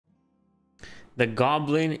The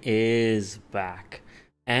goblin is back.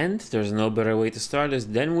 And there's no better way to start this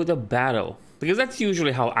than with a battle. Because that's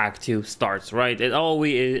usually how Act 2 starts, right? It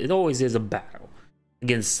always is a battle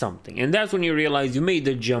against something. And that's when you realize you made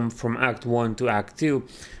the jump from Act 1 to Act 2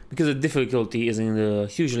 because the difficulty is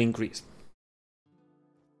hugely increased.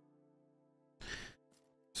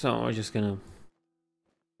 So we're just gonna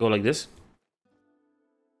go like this.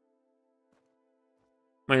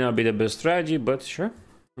 Might not be the best strategy, but sure.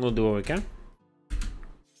 We'll do what we can.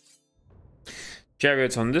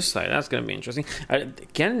 Chariots on this side, that's gonna be interesting.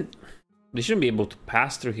 They shouldn't be able to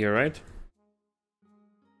pass through here, right?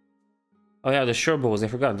 Oh yeah, the shore bows, I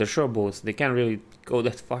forgot. The shore bows, they can't really go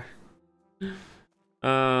that far.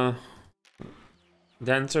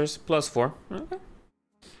 Dancers, +4. Okay.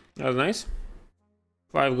 That was nice.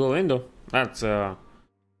 5 go in though. That's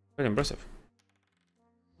pretty impressive.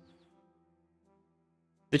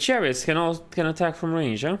 The chariots can attack from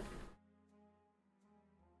range, huh?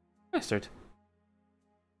 Bastard.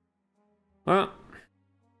 Well,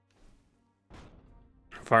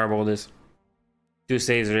 fireball this. 2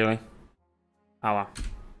 saves really. Oh wow.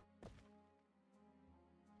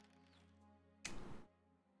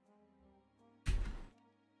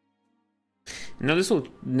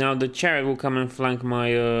 Now the chariot will come and flank my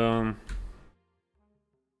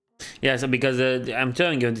yeah, so because I'm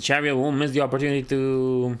telling you, the chariot won't miss the opportunity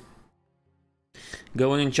to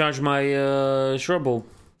go in and charge my shrubble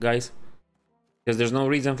guys, because there's no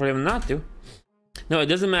reason for him not to. No, it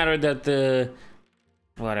doesn't matter that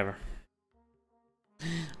whatever.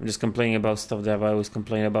 I'm just complaining about stuff that I always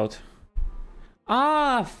complain about.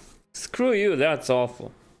 Ah, screw you, that's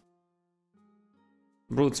awful.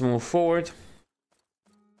 Brutes move forward.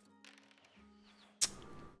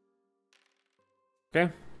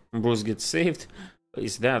 Okay, Bruce gets saved. What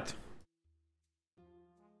is that?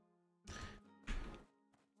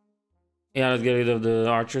 Yeah, let's get rid of the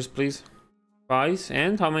archers, please. 5,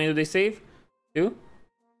 and how many do they save? 2.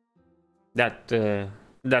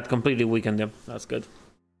 That completely weakened them. That's good.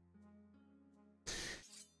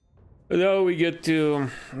 But now we get to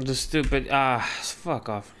the stupid fuck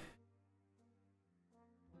off.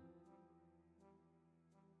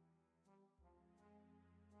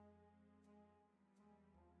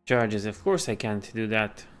 Charges, of course I can't do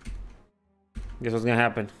that. Guess what's gonna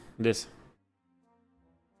happen? This.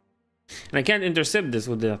 And I can't intercept this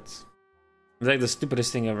with that. It's like the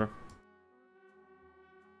stupidest thing ever.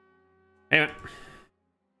 Anyway.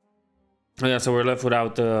 Oh yeah, so we're left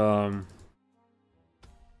without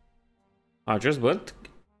archers, but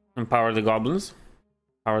empower the goblins.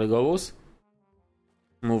 Power the gobos.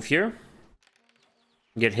 Move here.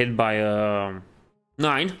 Get hit by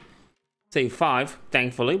 9. Save 5,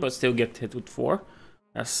 thankfully, but still get hit with 4.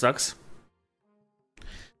 That sucks.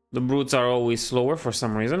 The brutes are always slower for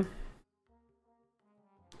some reason.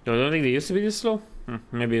 I don't think they used to be this slow.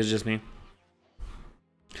 Maybe it's just me.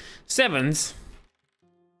 7s.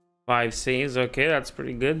 5 saves, okay, that's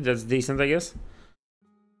pretty good. That's decent, I guess.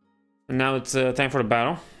 And now it's time for the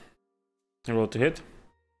battle. Roll to hit.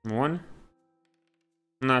 1.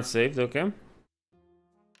 Not saved, okay.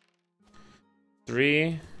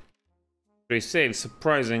 3 saves,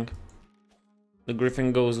 surprising. The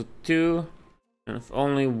griffin goes with 2. And if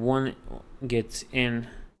only 1 gets in.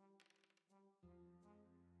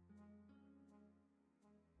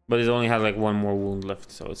 But it only has like 1 more wound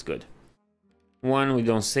left, so it's good. 1, we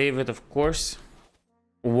don't save it, of course.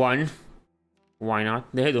 1. Why not?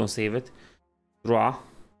 They don't save it. Draw.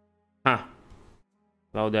 Huh.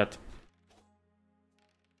 About that.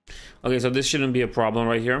 Okay, so this shouldn't be a problem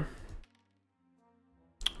right here.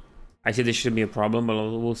 I say this should be a problem, but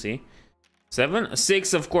we'll see. 7.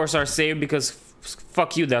 6, of course, are saved because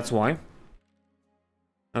fuck you, that's why.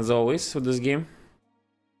 As always with this game.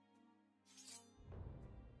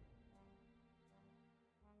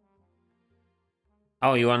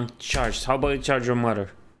 Oh, you want charged. How about you charge your mother?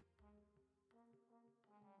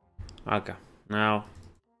 Okay, now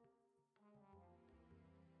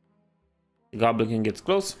the goblin gets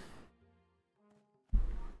close.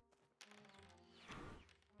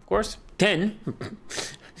 Of course, 10.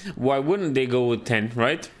 Why wouldn't they go with 10,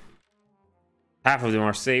 right? Half of them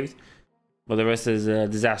are saved, but the rest is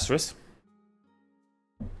disastrous.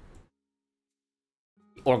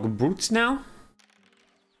 Orc brutes now.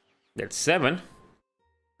 That's 7.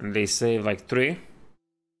 And they save like 3.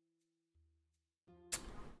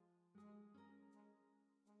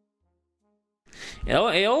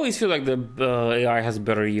 I always feel like the AI has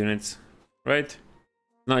better units, right?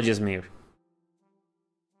 Not just me.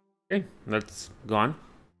 Okay, that's gone.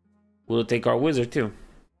 We'll take our wizard too.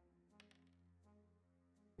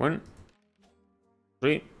 1,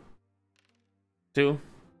 3, 2.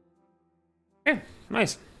 Okay,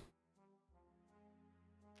 nice.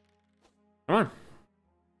 Come on.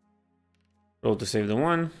 Roll to save the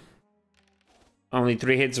 1. Only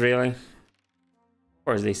 3 hits, really. Of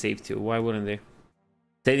course they save 2. Why wouldn't they?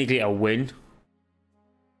 Technically a win.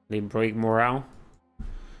 They break morale.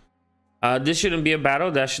 This shouldn't be a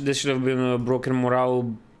battle. This should have been a broken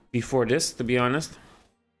morale before this, to be honest.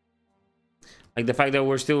 Like, the fact that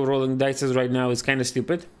we're still rolling dice right now is kind of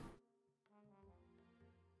stupid.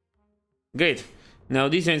 Great. Now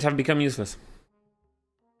these units have become useless.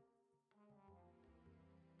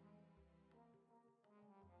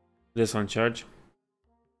 This one, charge.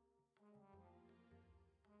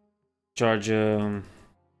 Charge, come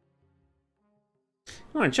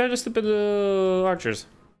on, charge the stupid archers.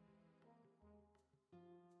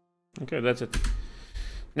 Okay, that's it.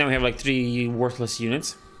 Now we have like 3 worthless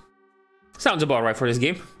units. Sounds about right for this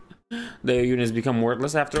game. The units become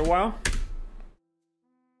worthless after a while.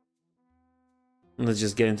 Let's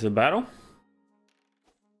just get into the battle.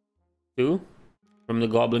 2 from the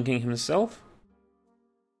Goblin King himself.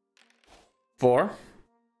 4.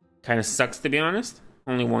 Kind of sucks, to be honest.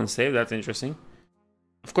 Only 1 save, that's interesting.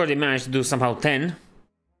 Of course, they managed to do somehow 10.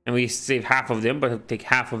 And we save half of them, but take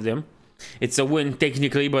half of them. It's a win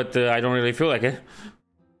technically, but I don't really feel like it.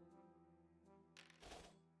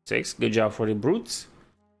 6. Good job for the brutes.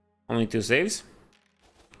 Only 2 saves.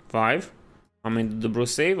 5. How many did the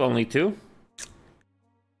brutes save? Only 2.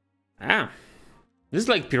 Ah. This is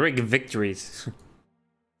like Pyrrhic victories.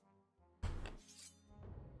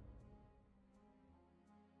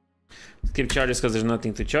 Skip charges because there's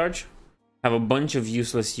nothing to charge. Have a bunch of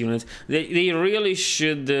useless units. They really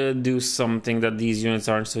should do something that these units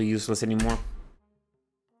aren't so useless anymore.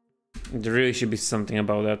 There really should be something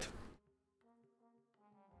about that.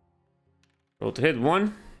 Roll to hit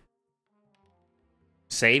 1.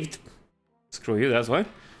 Saved. Screw you, that's why.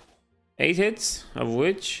 8 hits, of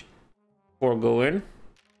which 4 go in.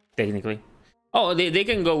 Technically. Oh, they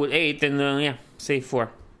can go with 8 and yeah, save 4.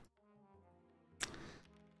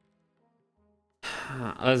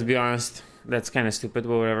 Let's be honest. That's kind of stupid,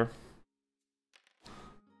 but whatever.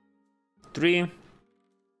 3.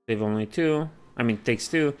 Save only 2. I mean, takes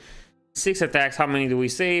 2. 6 attacks. How many do we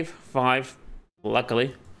save? 5.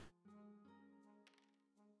 Luckily.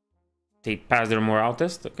 They pass their morale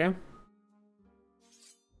test. Okay.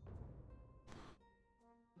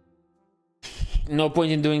 No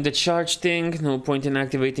point in doing the charge thing. No point in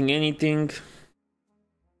activating anything.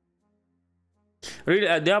 Really,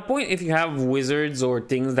 at that point, if you have wizards or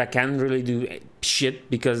things that can't really do shit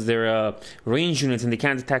because they're range units and they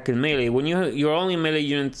can't attack in melee, when your only melee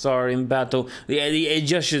units are in battle, it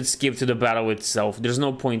just should skip to the battle itself. There's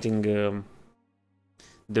no point in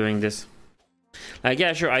doing this. Like,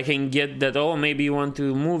 yeah, sure, I can get that. Oh, maybe you want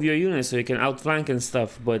to move your units so you can outflank and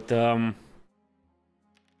stuff, but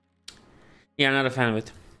yeah, not a fan of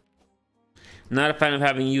it. Not a fan of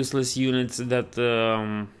having useless units that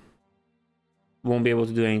won't be able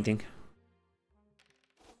to do anything.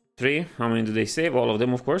 3. How many do they save? All of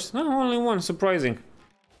them, of course. No, only 1. Surprising.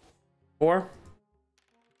 4.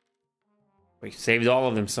 We saved all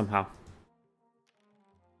of them somehow.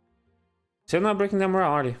 Still not breaking them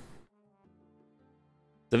morale, are they?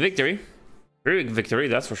 The victory. Very big victory,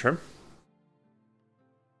 that's for sure.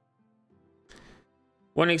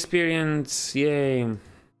 1 experience. Yay.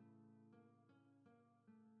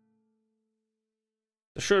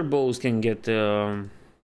 The short bows can get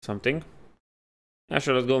something. Yeah,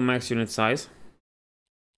 sure, let's go max unit size.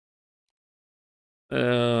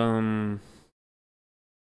 Yeah,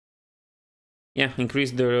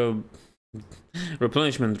 increase the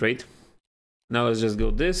replenishment rate. Now let's just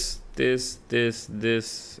go this,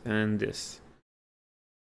 and this.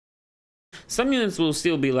 Some units will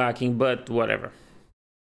still be lacking, but whatever.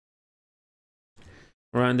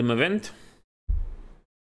 Random event.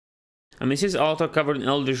 A Mrs. altar covered in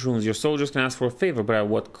Eldritch runes. Your soldiers can ask for a favor, but at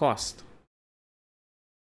what cost?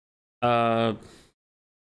 Yeah,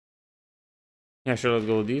 sure, let's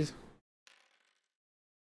go with these.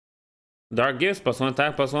 Dark gifts, +1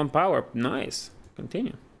 attack, +1 power. Nice.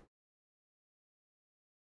 Continue.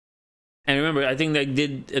 And remember, I think they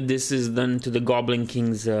did this is done to the Goblin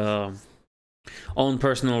King's own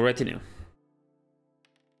personal retinue.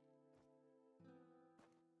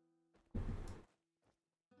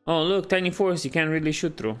 Oh, look, tiny forest you can't really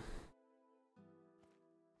shoot through.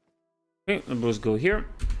 Okay, the Bruce go here.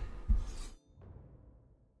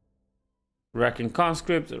 Racking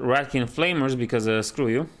conscript, racking flamers because screw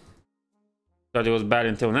you. Thought it was bad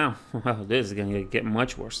until now. Wow, this is gonna get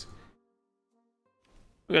much worse.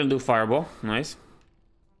 We're gonna do fireball, nice.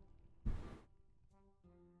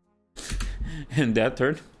 in that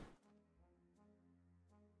turn.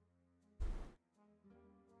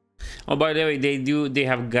 Oh, by the way, they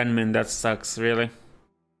have gunmen. That sucks, really.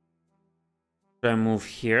 Try and move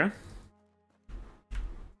here.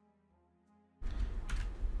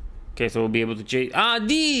 Okay, so we'll be able to chase. Ah,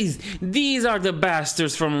 these are the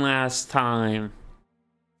bastards from last time.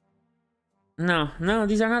 No,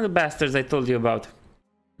 these are not the bastards I told you about.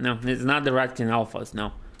 No, it's not the Ratkin alphas.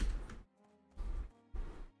 No.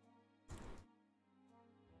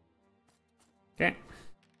 Okay.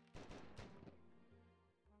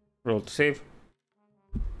 Roll to save.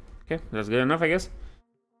 Okay, that's good enough, I guess.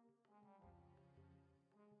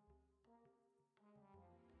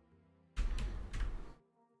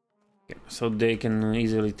 Okay, so they can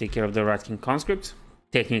easily take care of the Ratkin conscripts.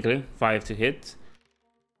 Technically, 5 to hit.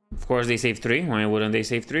 Of course, they save 3. Why wouldn't they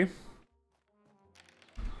save 3?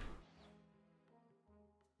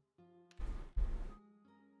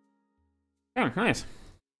 Yeah, nice.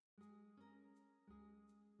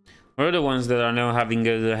 We're the ones that are now having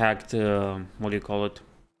the hacked, what do you call it?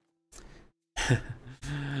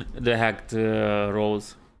 The hacked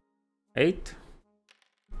rolls. 8.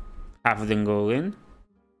 Half of them go in.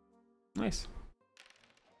 Nice.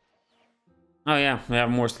 Oh yeah, we have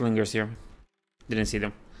more slingers here. Didn't see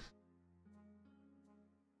them.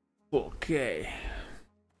 Okay.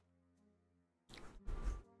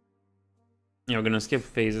 You're gonna skip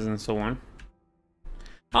phases and so on.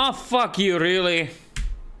 Oh, fuck you, really?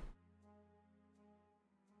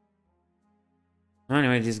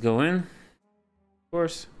 Anyway, just go in. Of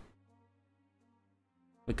course.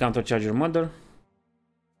 We countercharge your mother.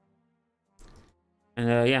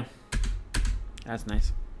 And yeah. That's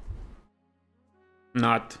nice.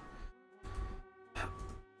 Not.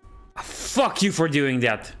 Fuck you for doing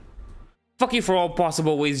that. Fuck you for all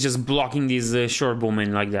possible ways just blocking these short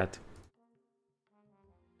bowmen like that.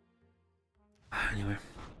 Anyway.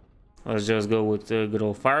 Let's just go with good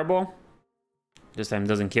old fireball. This time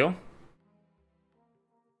doesn't kill.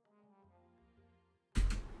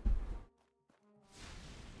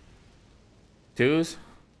 Twos.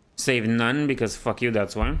 Save none because fuck you,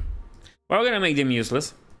 that's why. We're gonna make them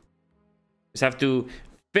useless. Just have to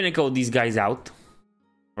pinnacle these guys out.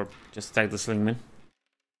 Or just attack the slingman.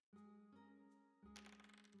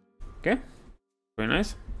 Okay. Very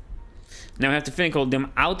nice. Now we have to pinnacle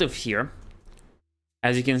them out of here.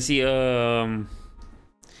 As you can see,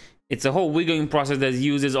 it's a whole wiggling process that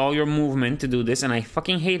uses all your movement to do this, and I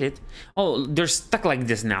fucking hate it. Oh, they're stuck like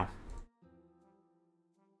this now.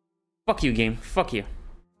 Fuck you, game. Fuck you.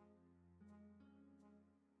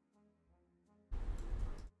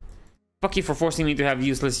 Fuck you for forcing me to have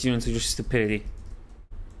useless units with your stupidity.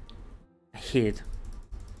 I hate it.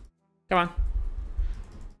 Come on.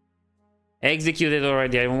 Execute it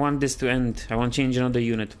already. I want this to end. I want to change another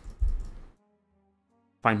unit.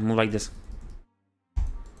 Fine, move like this.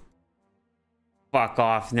 Fuck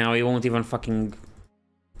off. Now he won't even fucking...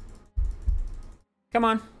 Come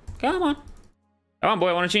on. Come on. Come on, boy.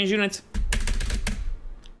 I want to change units.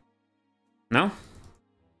 No?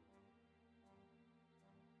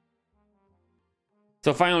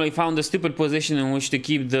 So finally found the stupid position in which to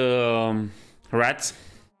keep the rats.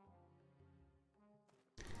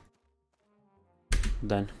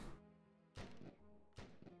 Done.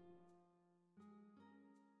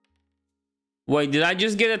 Wait, did I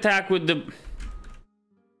just get attacked with the...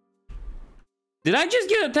 Did I just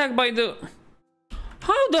get attacked by the...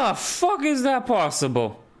 How the fuck is that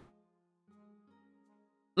possible?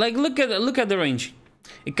 Like, look at the range.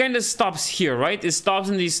 It kind of stops here, right? It stops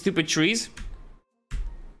in these stupid trees.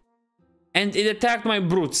 And it attacked my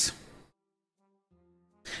brutes.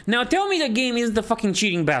 Now tell me the game is the fucking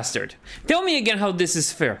cheating bastard. Tell me again how this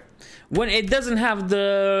is fair. When it doesn't have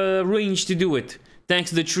the range to do it.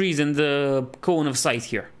 Thanks to the trees and the cone of sight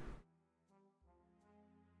here.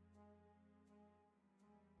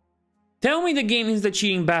 Tell me the game is the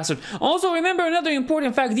cheating bastard. Also, remember another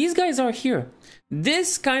important fact. These guys are here.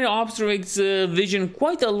 This kind of obstructs vision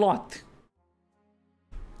quite a lot.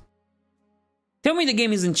 Tell me the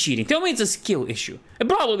game isn't cheating. Tell me it's a skill issue. It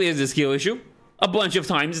probably is a skill issue. A bunch of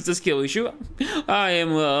times it's a skill issue. I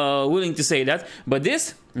am willing to say that. But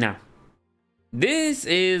this? Nah. This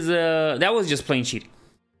is... that was just plain cheating.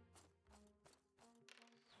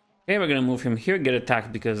 Okay, we're gonna move him here. Get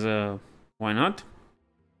attacked because... why not?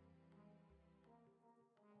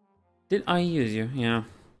 Did I use you? Yeah.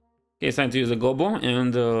 Okay, it's time to use the Gobo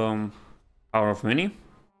and Power of Many.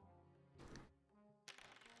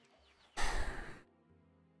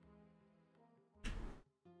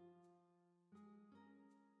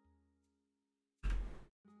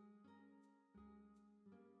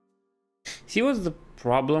 See what's the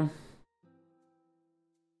problem?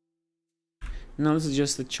 No, this is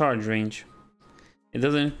just the charge range. It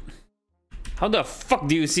doesn't... How the fuck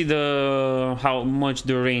do you see the... how much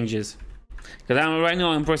the range is? Because right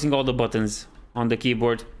now I'm pressing all the buttons on the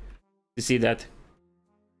keyboard to see that.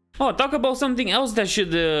 Oh, talk about something else that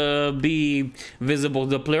should be visible to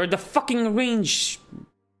the player. The fucking range.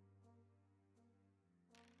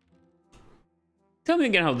 Tell me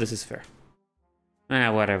again how this is fair.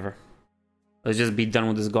 Whatever. Let's just be done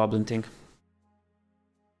with this goblin thing.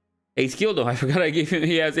 8 skill though, I forgot I gave him,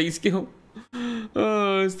 he has 8 skill.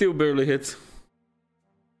 Still barely hits.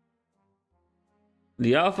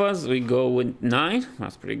 The alphas, we go with 9,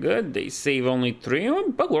 that's pretty good. They save only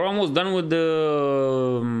 3, but we're almost done with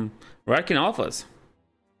the Rakin alphas.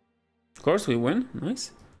 Of course we win,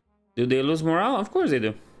 nice. Do they lose morale? Of course they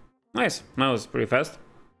do. Nice, that was pretty fast.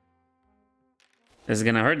 This is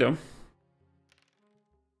gonna hurt though.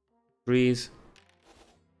 3s.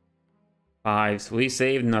 5s, we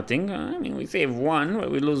saved nothing. I mean, we saved 1, but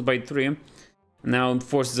we lose by 3. Now it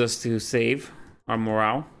forces us to save our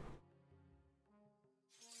morale.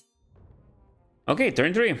 Okay,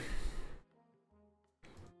 turn 3.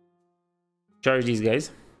 Charge these guys.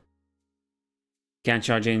 Can't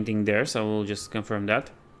charge anything there, so we'll just confirm that.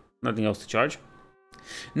 Nothing else to charge.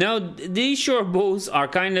 Now, these short bows are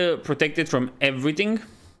kind of protected from everything.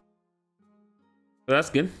 So that's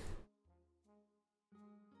good.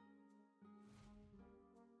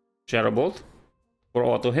 Shadow Bolt. For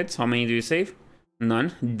auto hits, how many do you save?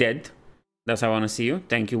 None. Dead. That's how I want to see you.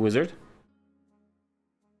 Thank you, wizard.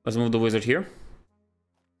 Let's move the wizard here.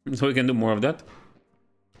 So we can do more of that.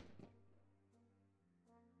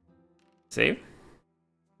 Save.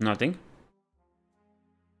 Nothing.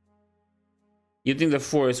 You think the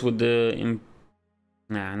forest would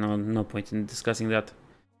nah, no point in discussing that.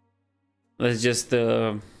 Let's just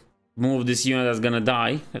move this unit that's gonna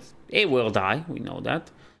die. It will die, we know that.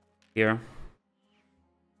 Here.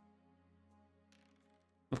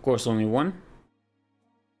 Of course, only 1.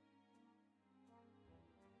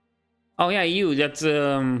 Oh yeah, you. That's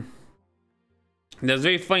very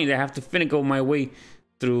funny that I have to finagle my way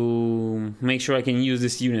through, make sure I can use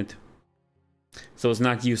this unit, so it's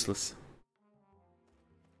not useless.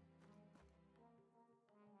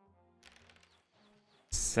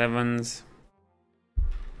 Sevens.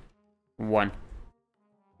 1.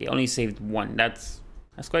 He only saved 1. That's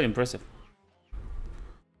quite impressive.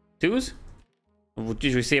 2s. Would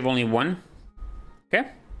usually save only 1.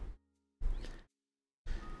 Okay.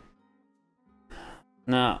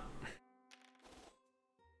 Now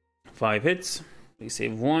 5 hits. They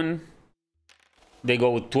save 1. They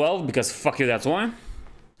go with 12 because fuck you, that's why.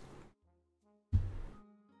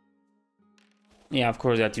 Yeah, of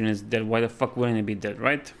course that unit is dead. Why the fuck wouldn't it be dead,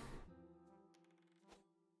 right?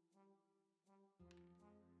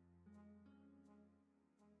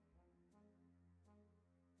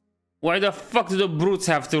 Why the fuck do the brutes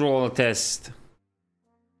have to roll a test?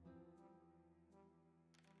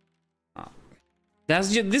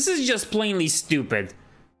 This is just plainly stupid.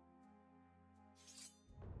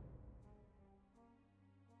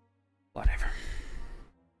 Whatever.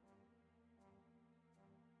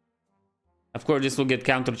 Of course, this will get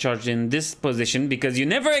countercharged in this position because you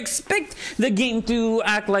never expect the game to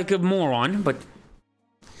act like a moron, but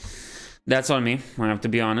that's on me. I have to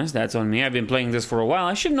be honest, that's on me. I've been playing this for a while.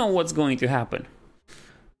 I should know what's going to happen.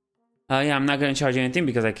 Yeah, I'm not going to charge anything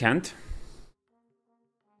because I can't.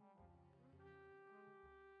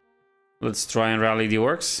 Let's try and rally the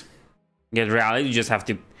orcs. Get rallied, you just have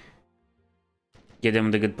to get them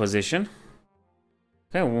in the good position.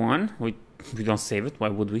 Okay, 1. We don't save it. Why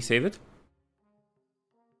would we save it?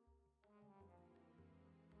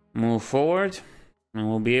 Move forward. And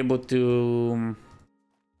we'll be able to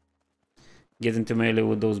get into melee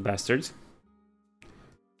with those bastards.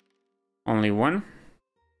 Only 1.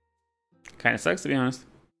 Kinda sucks, to be honest.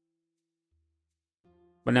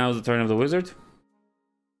 But now is the turn of the wizard.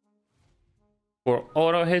 For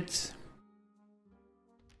auto hits.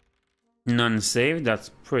 None saved, that's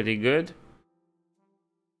pretty good.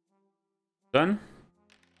 Done.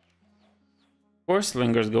 Of course,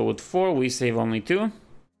 slingers go with 4, we save only 2.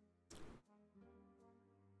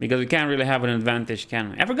 Because we can't really have an advantage, can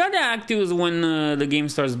we? I forgot that Act 2 is when the game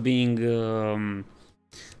starts being...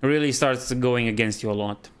 really starts going against you a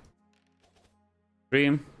lot.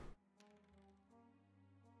 3.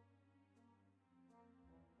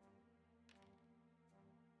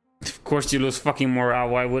 Of course you lose fucking morale.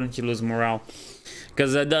 Why wouldn't you lose morale?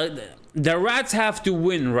 Because the rats have to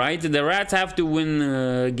win, right? The rats have to win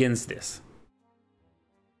against this.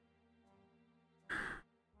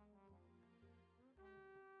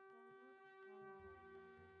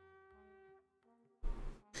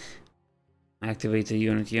 I Activate the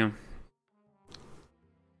unit, yeah.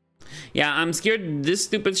 Yeah, I'm scared this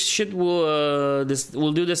stupid shit will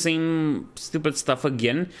do the same stupid stuff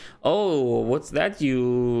again. Oh, what's that?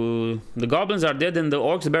 The goblins are dead and the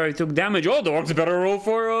orcs barely took damage. Oh, the orcs better roll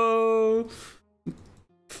for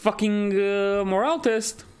fucking morale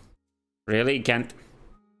test. Really? Can't.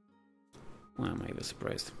 Why am I even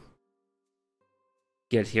surprised?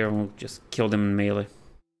 Get here and we'll just kill them in melee.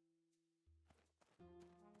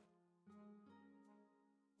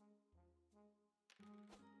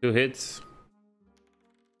 Two hits.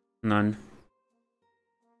 None.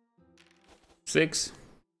 6.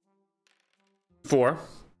 4.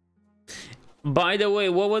 By the way,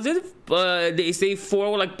 what was it? They say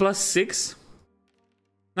 4 like +6.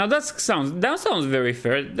 Now that sounds very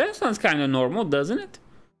fair. That sounds kind of normal, doesn't it?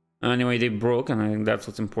 Anyway, they broke, and I think that's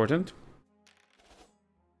what's important.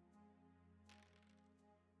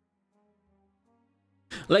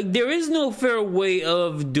 Like, there is no fair way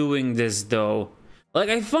of doing this, though. Like,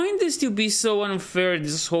 I find this to be so unfair,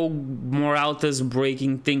 this whole moralitas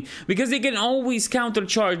breaking thing, because they can always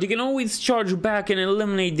countercharge, they can always charge back and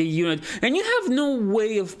eliminate the unit, and you have no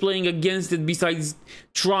way of playing against it besides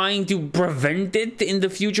trying to prevent it in the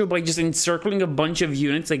future by just encircling a bunch of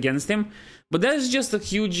units against him. But that is just a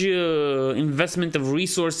huge investment of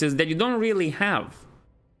resources that you don't really have.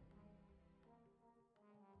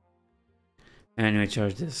 Anyway,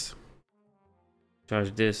 charge this.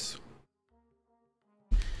 Charge this.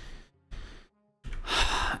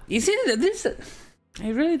 You see, this, I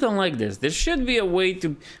really don't like this. There should be a way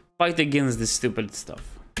to fight against this stupid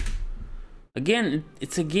stuff. Again,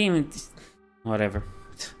 it's a game. It's, whatever.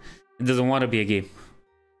 It doesn't want to be a game.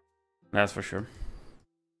 That's for sure.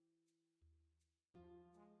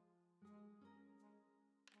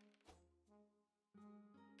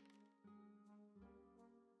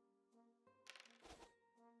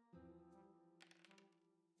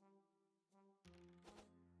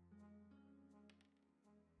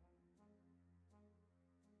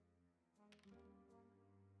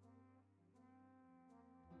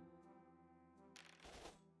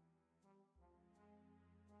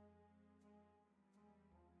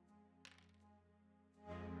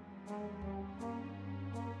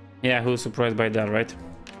 Yeah, who's surprised by that, right?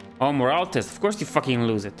 Oh, morale test. Of course you fucking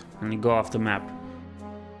lose it. And you go off the map.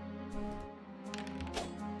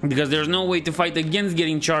 Because there's no way to fight against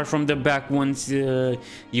getting charged from the back once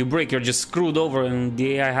you break. You're just screwed over and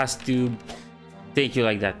the AI has to take you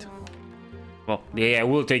like that. Well, the AI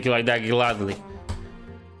will take you like that gladly.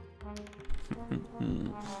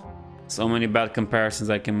 So many bad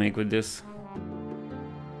comparisons I can make with this.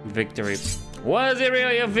 Victory. Was it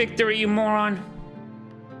really a victory, you moron?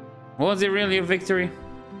 Was it really a victory?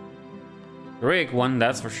 Rick won,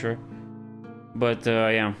 that's for sure. But,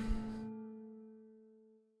 yeah.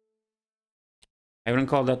 I wouldn't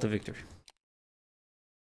call that a victory.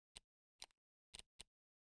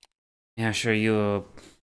 Yeah, sure, you...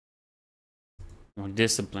 more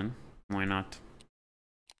discipline. Why not?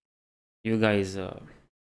 You guys,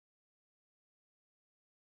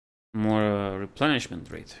 more replenishment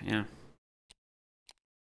rate, yeah.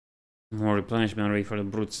 More replenishment rate for the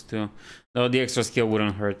brutes too. Though the extra skill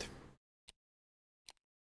wouldn't hurt.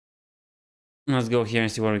 Let's go here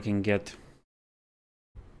and see what we can get.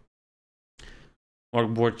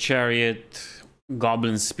 Orc chariot,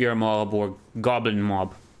 goblin spear mob, or goblin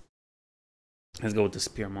mob. Let's go with the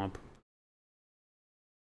spear mob.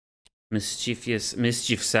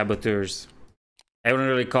 Mischief saboteurs. I wouldn't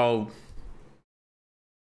really call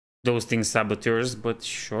those things saboteurs, but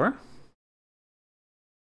sure.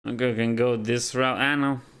 Okay, we can go this route. Ah,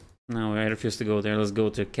 no. No, I refuse to go there. Let's go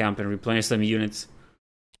to camp and replenish some units.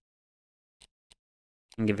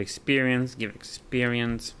 And give experience, give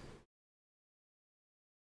experience.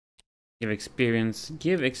 Give experience.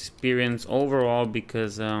 Give experience overall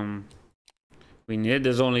because we need it.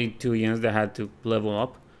 There's only 2 units that had to level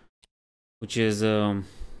up. Which is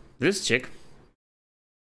this chick.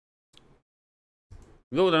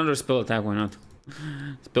 Go with another spell attack, why not?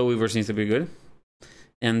 Spellweaver seems to be good.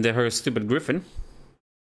 And her stupid griffin.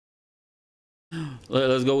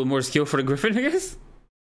 Let's go with more skill for the griffin, I guess.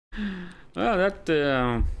 Well, that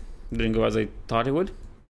didn't go as I thought it would.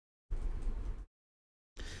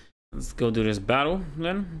 Let's go do this battle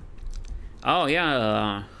then. Oh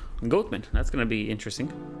yeah, Goatman. That's gonna be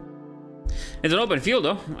interesting. It's an open field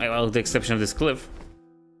though, well, with the exception of this cliff.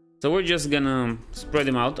 So we're just gonna spread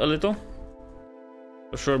them out a little.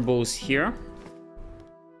 Short bows here.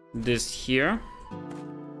 This here.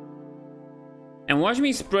 And watch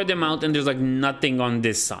me spread them out and there's like nothing on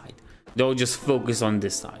this side. They'll just focus on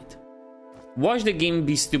this side. Watch the game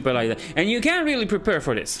be stupid like that. And you can't really prepare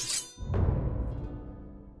for this.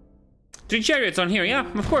 3 chariots on here, yeah,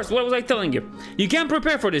 of course. What was I telling you? You can't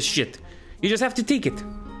prepare for this shit. You just have to take it.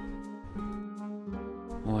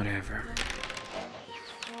 Whatever.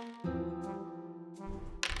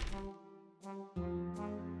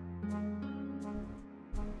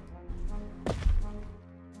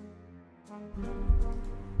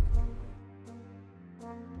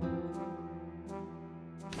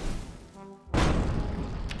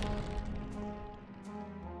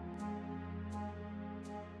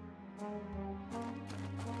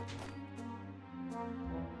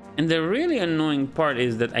 And the really annoying part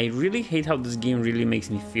is that I really hate how this game really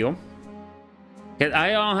makes me feel. Because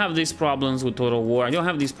I don't have these problems with Total War. I don't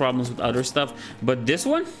have these problems with other stuff. But this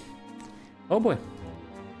one? Oh boy.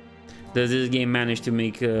 Does this game manage to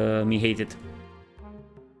make me hate it?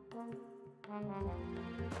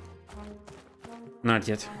 Not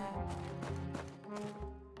yet.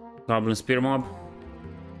 Goblin Spear Mob.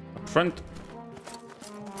 Up front.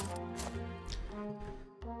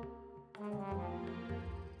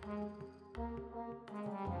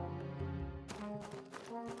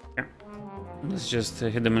 Let's just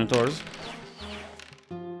hit the Minotaurs.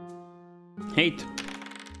 8.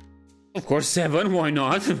 Of course 7, why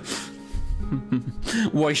not?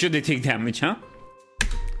 Why should they take damage, huh?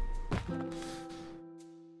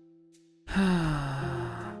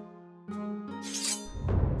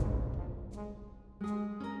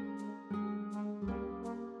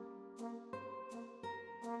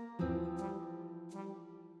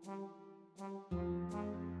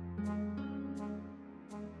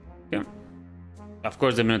 Yeah. Of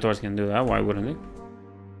course the Minotaurs can do that, why wouldn't they?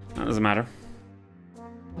 That doesn't matter.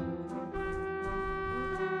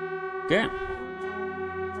 Okay.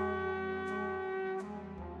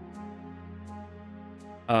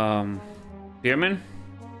 Spearman?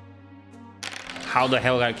 How the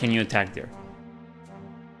hell can you attack there?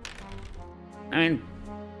 I mean,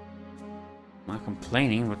 I'm not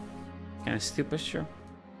complaining, but kind of stupid, sure.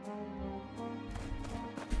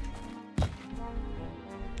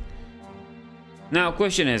 Now,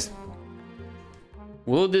 question is,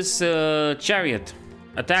 will this chariot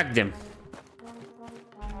attack them?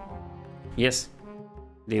 Yes,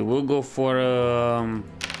 they will go for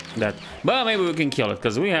that, but maybe we can kill it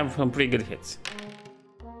because we have some pretty good hits.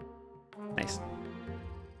 Nice.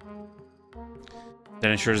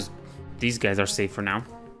 That ensures these guys are safe for now.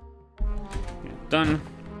 Done.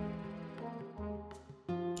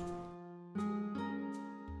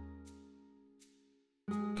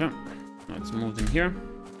 Okay. Let's move in here.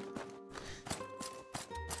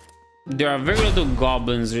 There are very little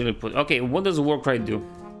goblins really put. Okay, what does Warcry do?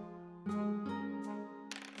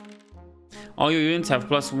 All your units have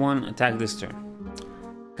 +1 attack this turn.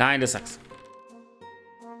 Kinda sucks.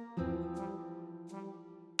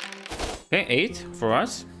 Okay, 8 for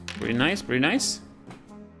us. Pretty nice, pretty nice.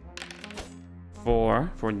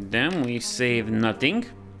 4 for them. We save nothing.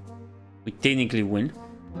 We technically win.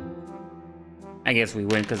 I guess we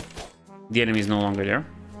win because the enemy is no longer there.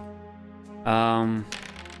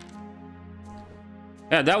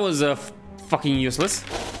 Yeah, that was fucking useless.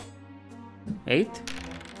 8.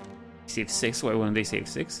 Save 6. Why wouldn't they save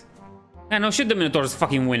 6? Yeah, no shit, the Minotaurs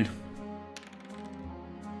fucking win.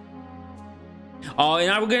 Oh, and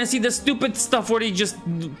now we're gonna see the stupid stuff where they just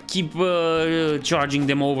keep charging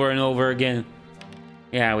them over and over again.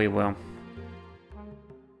 Yeah, we will.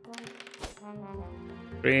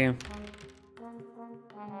 3.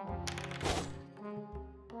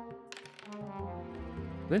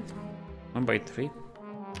 Good. 1 by 3.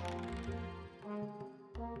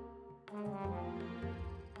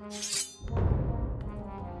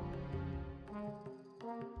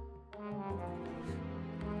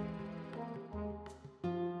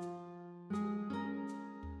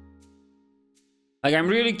 Like, I'm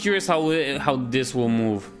really curious how this will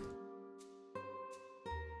move.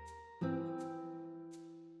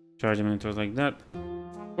 Charge them into like that.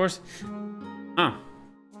 Of course. Ah.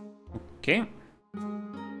 Okay.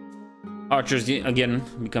 Archers again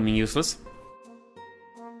becoming useless.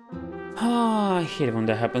 Ah, I hate it when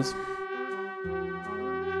that happens.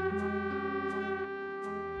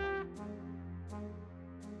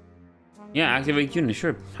 Yeah, activate unit,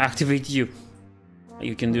 sure. Activate you.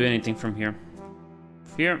 You can do anything from here.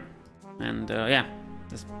 Here. And yeah,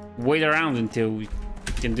 just wait around until we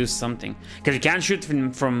can do something. Because you can't shoot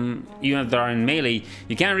from units that are in melee.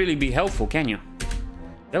 You can't really be helpful, can you?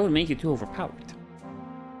 That would make you too overpowered.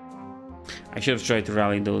 I should have tried to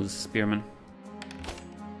rally those spearmen.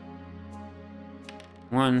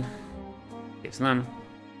 1. Saves none.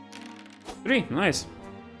 3. Nice.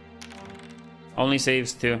 Only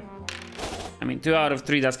saves 2. I mean, 2 out of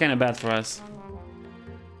 3. That's kind of bad for us.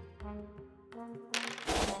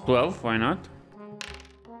 12, why not?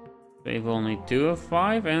 Save only 2 of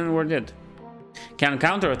 5 and we're dead. Can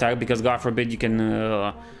counter attack because God forbid you can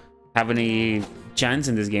have any chance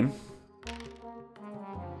in this game.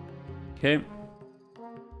 Okay.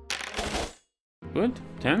 Good.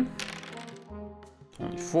 10.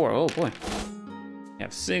 Only 4. Oh boy. You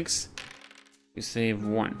have 6. You save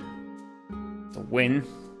 1. It's a win.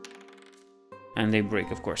 And they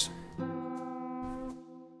break, of course.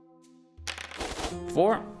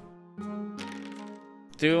 4.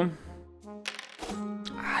 2.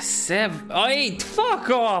 7. 8. Fuck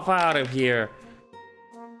off out of here.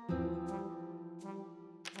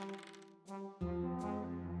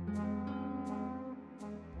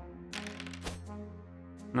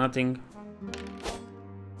 Nothing.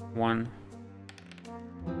 1.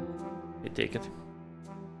 They take it.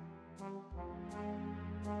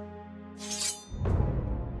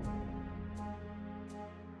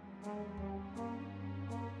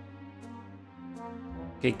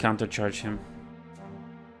 Okay, countercharge him.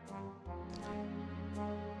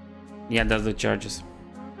 Yeah, that's the charges.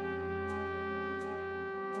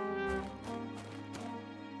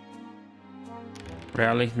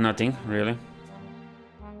 Rally, nothing, really.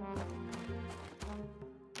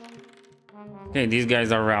 Okay, these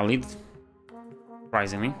guys are rallied.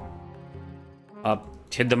 Surprisingly.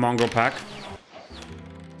 Hit the mongrel pack.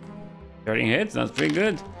 30 hits, that's pretty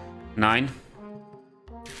good. 9.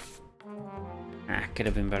 Could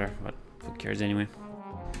have been better, but who cares anyway.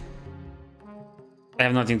 I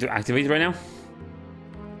have nothing to activate right now.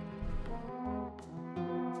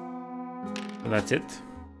 So that's it.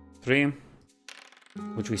 3.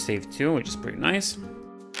 Which we saved 2, which is pretty nice.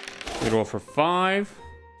 We roll for 5.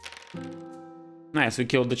 Nice, we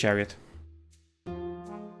killed the chariot.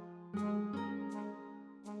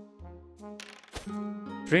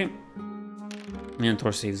 3.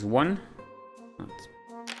 Minotaur saves 1. That's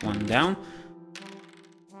 1 down.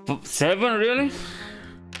 7, really?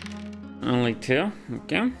 Only 2,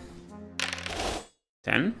 okay.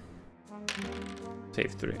 10.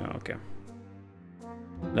 Save 3, okay.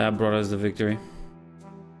 That brought us the victory.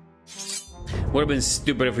 Would have been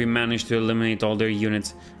stupid if we managed to eliminate all their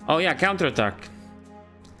units. Oh yeah, counterattack.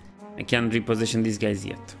 I can't reposition these guys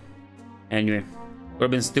yet. Anyway, would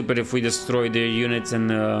have been stupid if we destroyed their units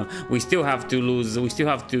and we still have to lose. We still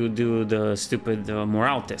have to do the stupid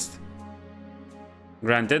morale test.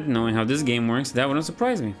 Granted, knowing how this game works, that wouldn't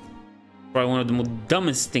surprise me. Probably one of the most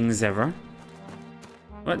dumbest things ever.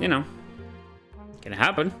 But, you know, can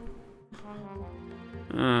happen.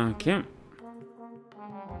 Okay.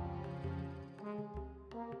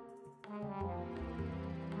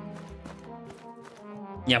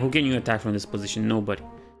 Yeah, who can you attack from this position? Nobody.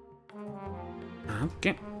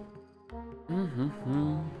 Okay.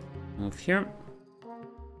 Move here.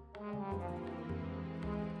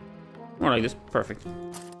 More like this. Perfect.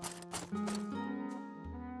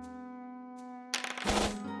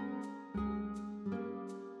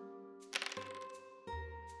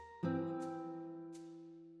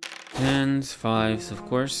 Tens, 5s, of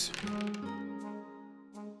course.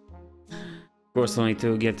 Of course, only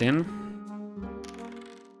 2 get in.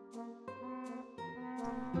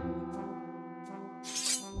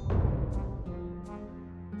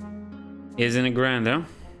 Isn't it grand, huh?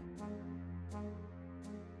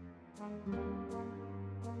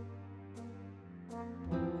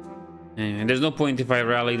 Anyway, there's no point if I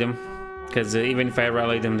rally them, because even if I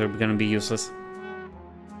rally them, they're gonna be useless.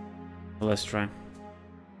 So let's try.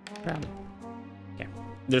 Rally. Okay.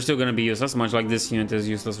 They're still gonna be useless, much like this unit is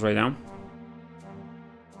useless right now.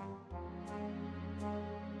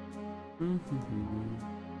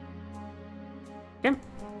 Okay.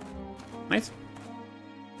 Nice.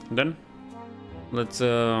 Done. Let's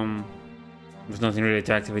there's nothing really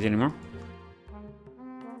to activate anymore.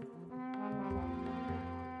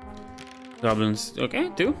 Goblins, okay,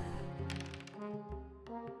 2.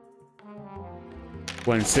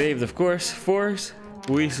 1 saved, of course. 4s.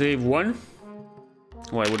 We save 1.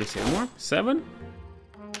 Why would it save more? 7.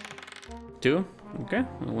 2. Okay,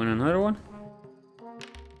 we'll win another one.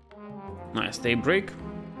 Nice, they break.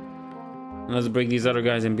 Let's break these other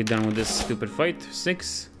guys and be done with this stupid fight.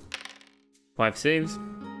 6. 5 saves.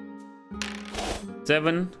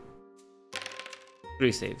 7.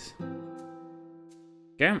 3 saves.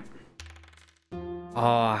 Okay.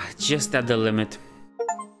 Oh, just at the limit.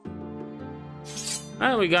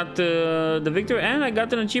 Ah, we got the victory, and I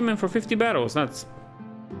got an achievement for 50 battles. That's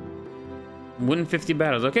win 50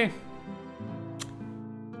 battles. Okay.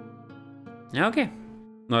 Okay.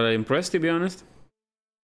 Not that impressed, to be honest.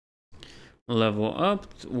 Level up.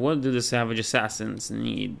 What do the Savage Assassins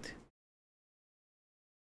need?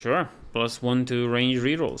 Sure. +1 to range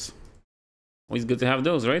rerolls. Always good to have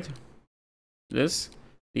those, right?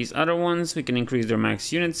 These other ones, we can increase their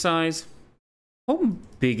max unit size. How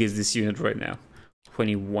big is this unit right now?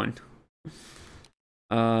 21.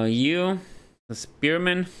 You, the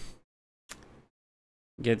spearman.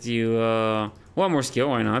 Get you one more skill,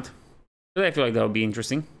 why not? But I feel like that would be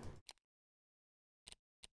interesting.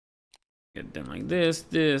 Get them like this,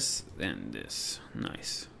 and this.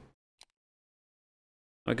 Nice.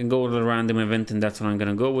 I can go with a random event, and that's what I'm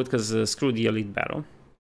gonna go with, because screw the elite battle.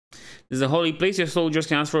 This is a holy place. Your soldiers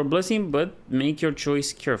can ask for a blessing, but make your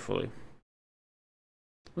choice carefully.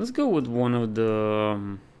 Let's go with one of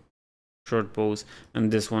the short bows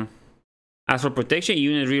and this one. As for protection,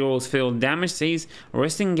 unit rerolls failed damage. Says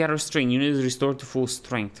resting gather strength. Unit is restored to full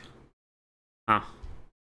strength. Ah,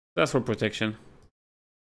 that's for protection.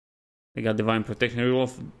 They got divine protection.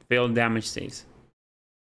 Reroll failed damage saves.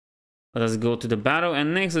 Let us go to the battle,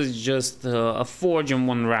 and next is just a forge and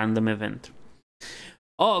one random event.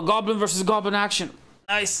 Oh, goblin versus goblin action.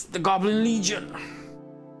 Nice, the Goblin Legion.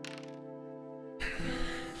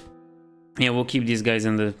 Yeah, we'll keep these guys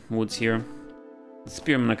in the woods here. The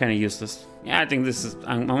spearmen are kind of useless. Yeah, I think this is.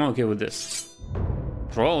 I'm okay with this.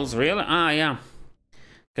 Trolls, really? Ah, yeah.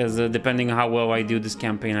 Because depending on how well I do this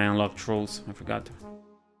campaign, I unlock trolls. I forgot.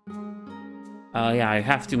 Yeah, I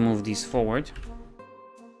have to move these forward.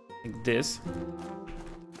 Like this.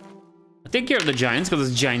 I'll take care of the giants, because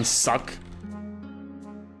the giants suck.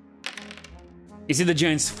 You see, the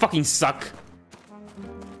giants fucking suck.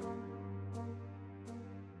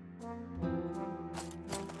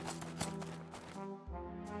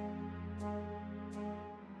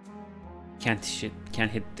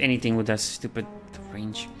 Can't hit anything with that stupid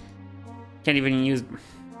range. Can't even use.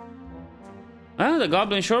 Ah, the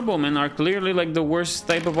goblin shorebowmen are clearly like the worst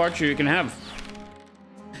type of archer you can have.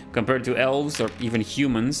 Compared to elves or even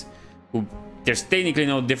humans, who there's technically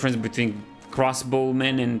no difference between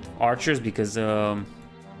crossbowmen and archers, because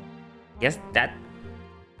yes, that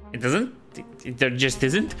it doesn't. There just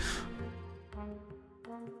isn't.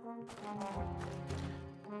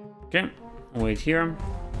 Okay, wait here.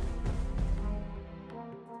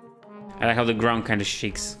 I like how the ground kind of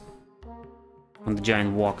shakes when the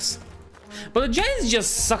giant walks. But the giants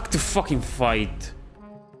just suck to fucking fight.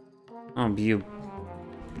 Oh, you.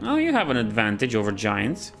 Oh, you have an advantage over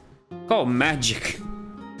giants. Call magic.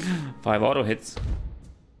 5 auto hits.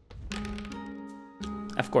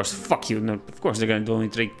 Of course, fuck you. No, of course they're gonna only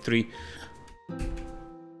take 3.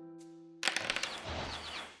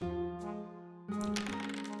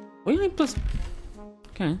 We need plus.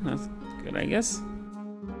 Okay, that's good, I guess.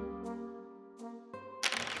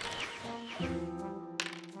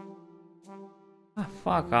 Ah,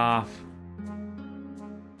 fuck off.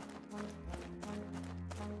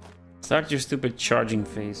 Start your stupid charging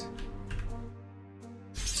phase.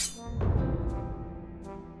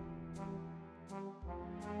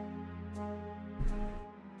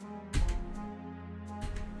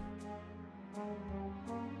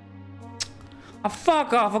 Ah,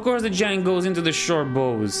 fuck off. Of course the giant goes into the short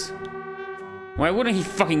bows. Why wouldn't he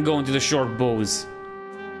fucking go into the short bows?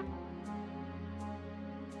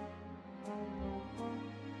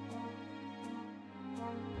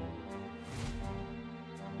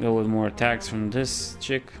 Go with more attacks from this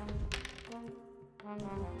chick.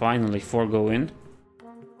 Finally, 4 go in.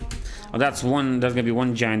 Oh, that's gonna be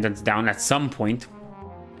one giant that's down at some point.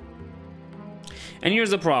 And here's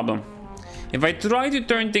the problem. If I try to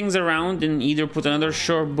turn things around and either put another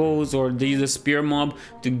short bows or use a spear mob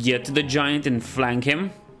to get to the giant and flank him,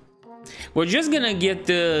 we're just gonna get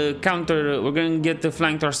the counter. We're gonna get the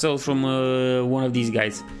flanked ourselves from one of these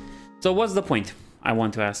guys. So what's the point? I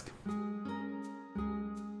want to ask.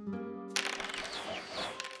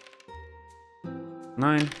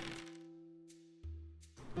 Nine.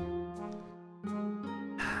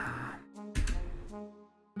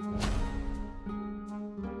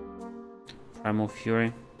 Primal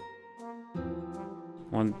Fury.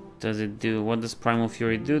 What does it do? What does Primal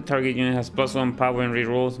Fury do? Target unit has +1 power and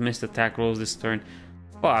rerolls. Missed attack rolls this turn.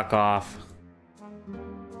 Fuck off.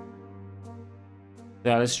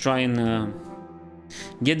 Yeah, let's try and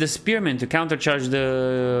get the spearman to countercharge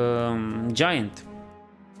the giant.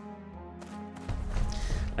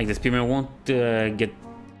 Like the spearman won't get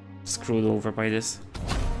screwed over by this.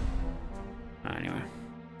 Anyway.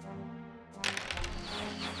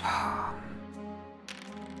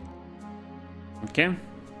 Okay.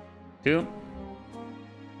 2.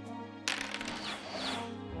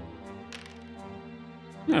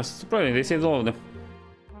 Yes, surprising. They saved all of them.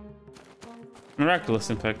 Miraculous,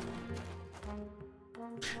 in fact.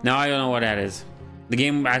 Now I don't know what that is. The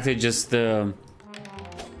game actually just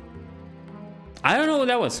I don't know what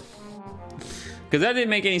that was. Because that didn't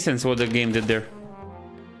make any sense what the game did there.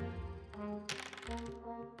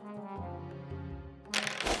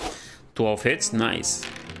 "12 hits, nice.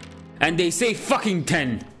 And they say fucking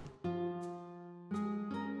 10.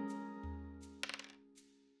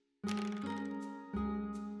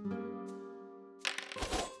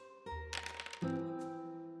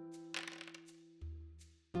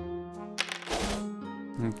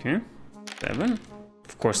 Okay, 7.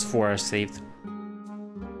 Of course, 4 are saved.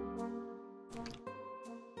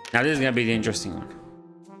 Now this is gonna be the interesting one.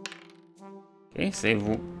 Okay, save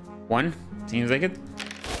 1. Seems like it.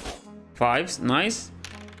 5s, nice.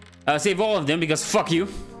 Save all of them because fuck you.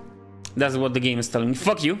 That's what the game is telling me.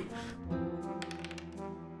 Fuck you.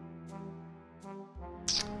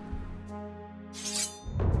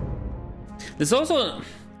 This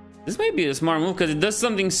might be a smart move because it does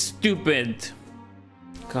something stupid.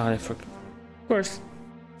 God, I forgot. Of course.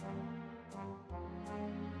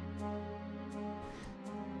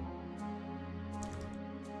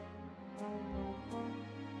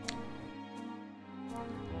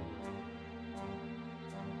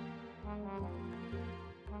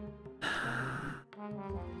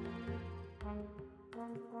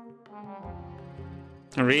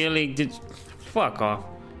 Really? Did fuck off.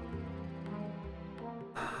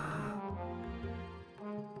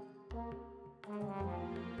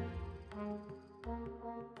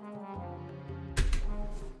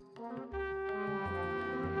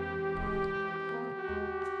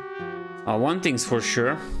 One thing's for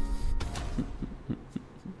sure.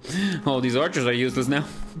 All these archers are useless now.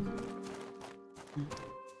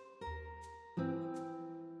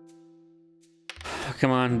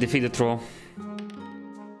 Come on, defeat the troll.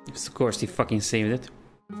 Of course, he fucking saved it.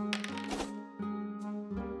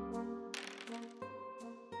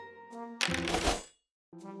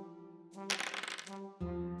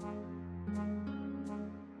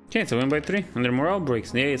 Okay, so win by 3. And their morale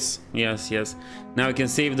breaks. Yes, yes, yes. Now we can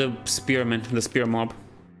save the spearman, the spear mob.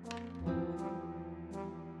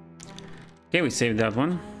 Okay, we saved that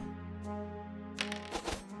one.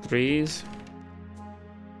 3s.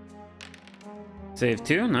 Save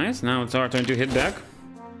 2, nice. Now it's our turn to hit back.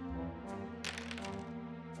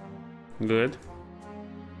 Good.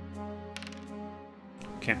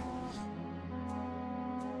 Okay.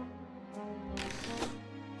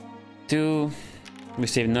 2. We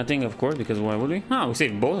saved nothing, of course, because why would we? Oh, we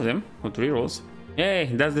saved both of them with 3 rolls. Yay,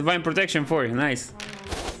 that's divine protection for you. Nice.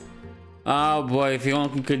 Oh boy, if you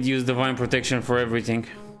only could use divine protection for everything.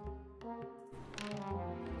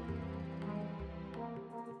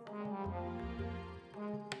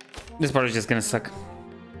 This part is just gonna suck.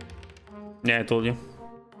 Yeah, I told you.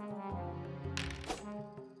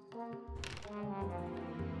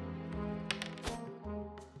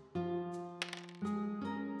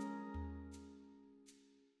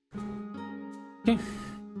 Okay.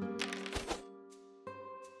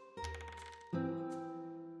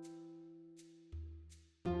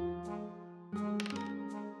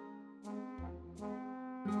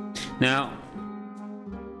 Now,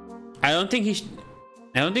 I don't think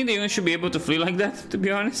the unit should be able to flee like that, to be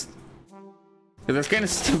honest. Because that's kind of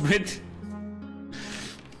stupid.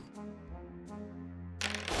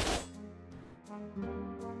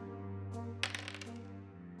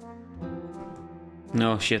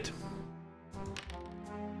 No shit.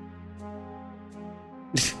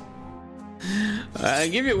 I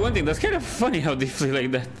give you one thing, that's kind of funny how they flee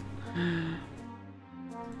like that.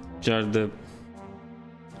 Charge the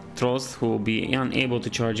trolls who will be unable to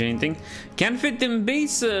charge anything. Can't fit in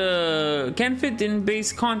base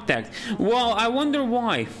contact. Well, I wonder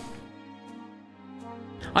why.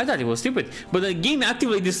 I thought it was stupid, but the game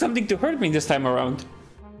actively did something to hurt me this time around.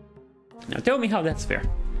 Now tell me how that's fair.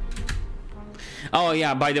 Oh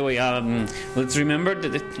yeah, by the way, let's remember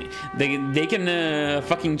that they can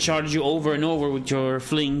fucking charge you over and over with your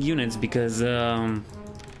fleeing units because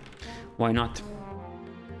why not?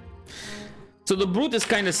 So the brute is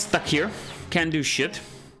kind of stuck here, can't do shit.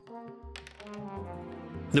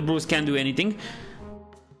 The brute can't do anything.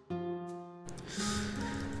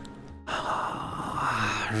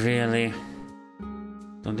 Really?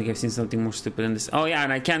 Don't think I've seen something more stupid than this. Oh yeah,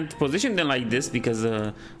 and I can't position them like this because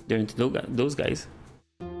they're into those guys.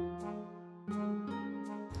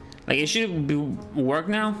 Like it should be work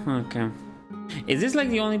now. Okay. Is this like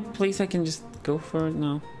the only place I can just go for it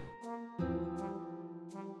now?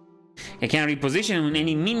 I can't reposition them in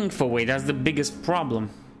any meaningful way. That's the biggest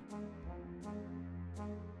problem.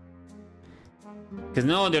 Because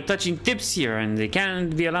no, they're touching tips here, and they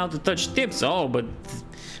can't be allowed to touch tips. Oh, but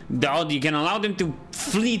you can allow them to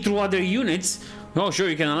flee through other units. Oh, sure,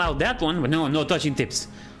 you can allow that one, but no touching tips.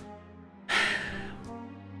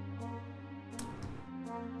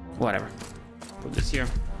 Whatever. Put this here.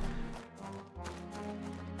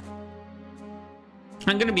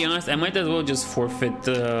 I'm gonna be honest, I might as well just forfeit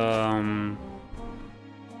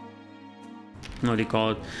what do you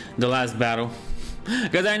call it? The last battle.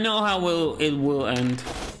 Because I know how it will end.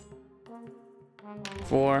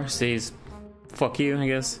 4 says fuck you, I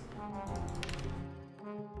guess.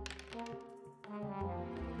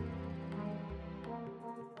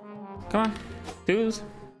 Come on. 2s.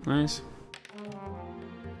 Nice.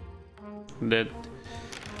 Dead.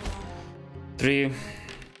 3.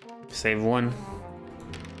 Save 1.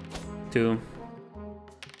 2.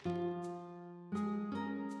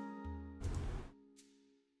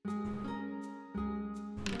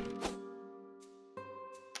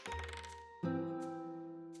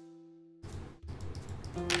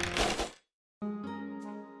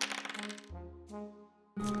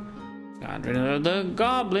 Got rid of the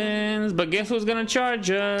goblins, but guess who's gonna charge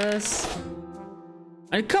us?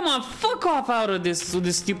 And come on, fuck off out of this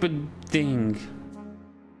stupid thing.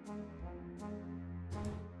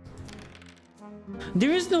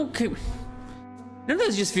 There is no. That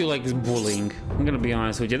does just feel like bullying. I'm gonna be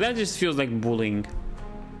honest with you. That just feels like bullying.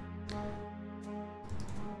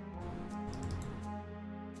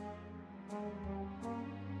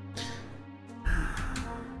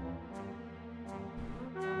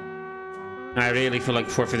 I really feel like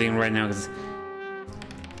forfeiting right now because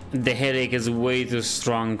the headache is way too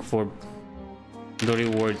strong for the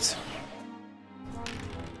rewards.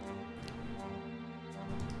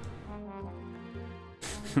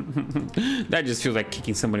 That just feels like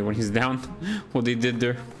kicking somebody when he's down. What they did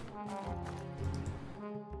there.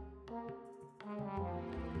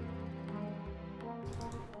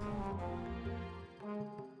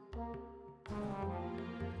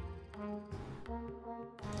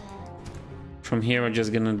 From here, we're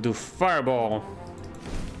just gonna do fireball.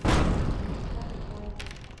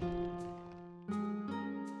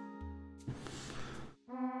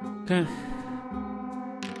 Okay.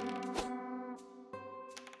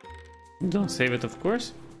 Don't save it, of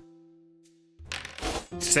course.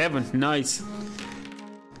 7, nice.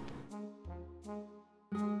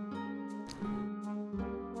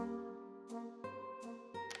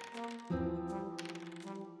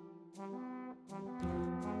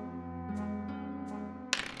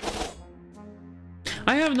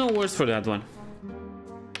 I have no words for that one.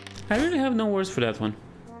 I really have no words for that one.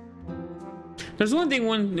 There's one thing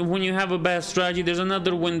when you have a bad strategy, there's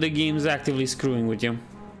another when the game's actively screwing with you.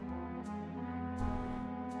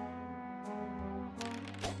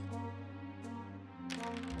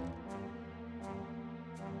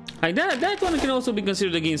 Like that one can also be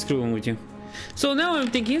considered a game screwing with you. So now I'm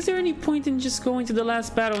thinking, is there any point in just going to the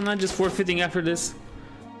last battle, not just forfeiting after this?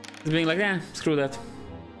 It's being like, eh, screw that.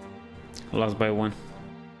 Lost by 1.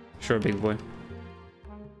 Sure, big boy.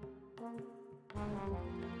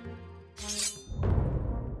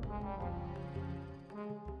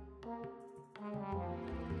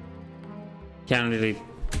 Can't really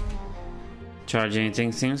charge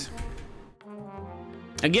anything, seems.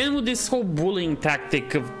 Again with this whole bullying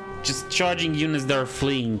tactic of just charging units that are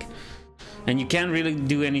fleeing, and you can't really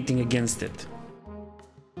do anything against it.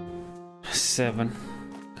 7.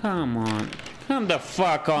 Come on. Come the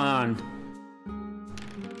fuck on.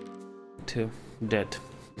 2. Dead.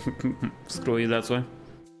 Screw you, that's why.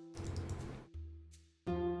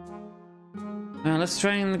 Let's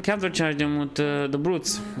try and countercharge them with the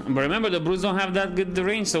brutes. But remember, the brutes don't have that good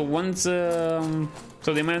range, so once so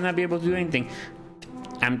they might not be able to do anything.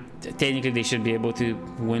 Technically they should be able to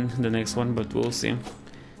win the next one, but we'll see.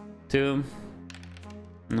 2.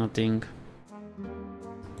 Nothing.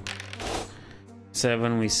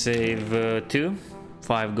 7, we save 2.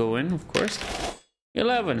 5 go in, of course.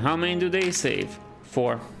 11, how many do they save?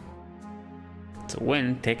 4. It's a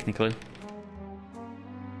win, technically.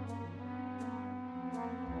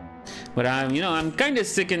 But I'm kind of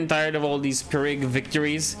sick and tired of all these Pyrrhic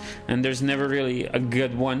victories, and there's never really a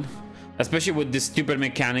good one. Especially with this stupid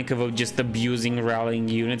mechanic of just abusing rallying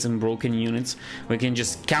units and broken units. We can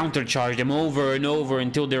just countercharge them over and over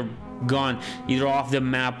until they're gone, either off the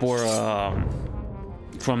map or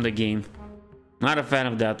from the game. Not a fan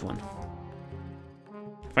of that one.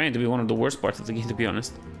 I find it to be one of the worst parts of the game, to be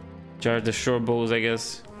honest. Charge the short bows, I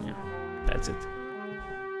guess. Yeah, that's it.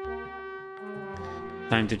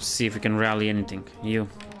 Time to see if we can rally anything. You,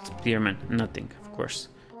 spearman, nothing, of course.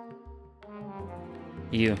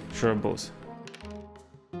 You, short bows.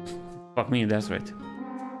 Fuck me, that's right.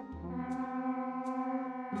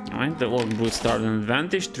 Alright, the orc brute start an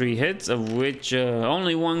advantage, 3 hits, of which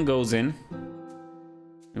only 1 goes in.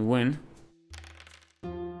 We win.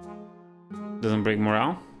 Doesn't break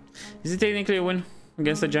morale. Is it technically a win?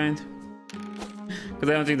 against the giant. Because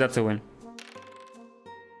I don't think that's a win.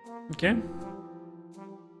 Okay.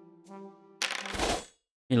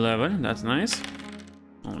 11, that's nice.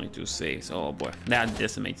 Only 2 saves. Oh boy, that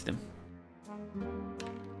decimates them.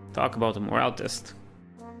 Talk about a morale test.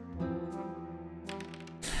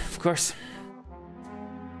 Of course.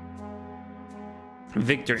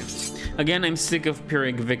 Victory. Again, I'm sick of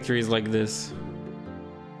Pyrrhic victories like this.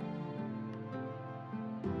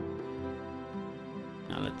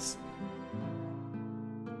 Now let's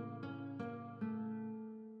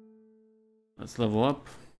level up.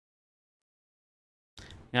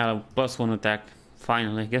 Yeah, +1 attack.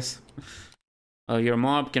 Finally, I guess. Your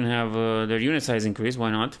mob can have their unit size increase.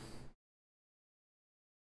 Why not?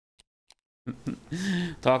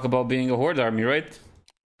 Talk about being a horde army, right?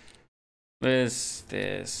 This.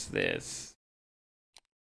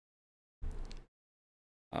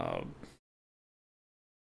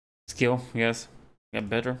 Skill, yes. Get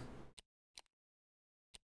better.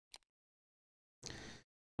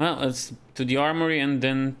 Well, let's to the armory and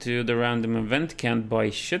then to the random event. Can't buy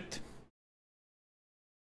shit.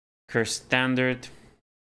 Curse standard.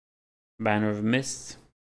 Banner of Mist.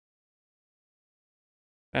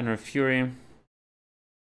 Banner of Fury.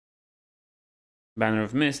 Banner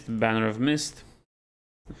of Mist. Banner of Mist.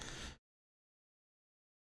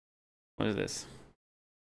 What is this?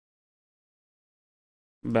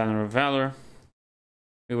 Banner of Valor.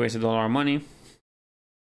 We wasted all our money.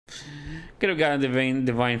 Could have gotten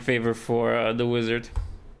divine favor for the wizard.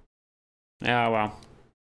 Ah, wow.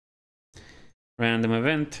 Random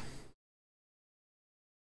event.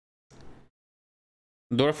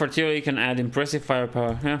 Dwarf artillery can add impressive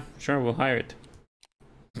firepower. Yeah, sure, we'll hire it.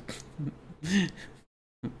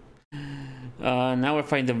 Now we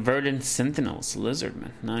find the Verdant Sentinels,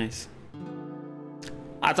 Lizardman. Nice.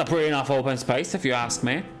 That's a pretty enough open space, if you ask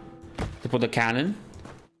me, to put a cannon.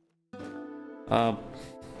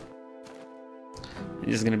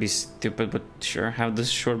 It's gonna be stupid, but sure. Have this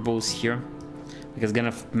short bows here, because it's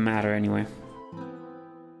gonna matter anyway.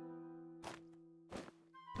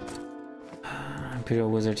 Imperial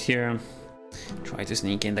Wizard here. Try to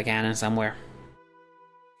sneak in the cannon somewhere.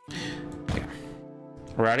 Okay.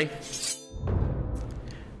 Ready?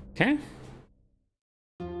 Okay.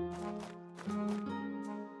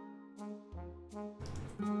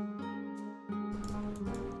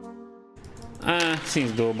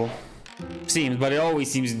 Seems doable. Seems, but it always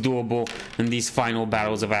seems doable in these final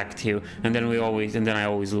battles of Act 2, and then I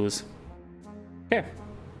always lose. Okay.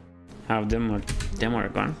 Have them are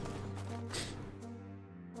gone.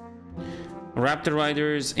 Raptor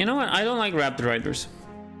Riders. You know what? I don't like Raptor Riders.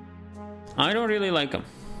 I don't really like them.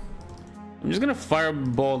 I'm just gonna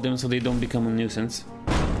fireball them so they don't become a nuisance.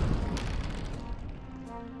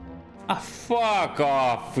 Ah, fuck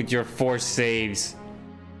off with your 4 saves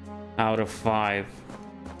out of 5.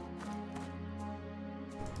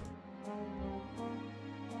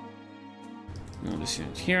 Move this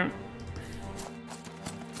unit here.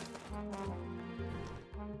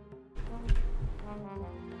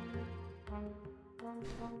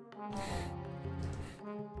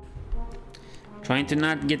 Trying to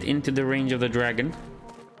not get into the range of the dragon.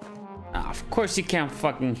 Of course you can't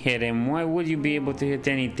fucking hit him. Why would you be able to hit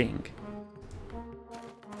anything?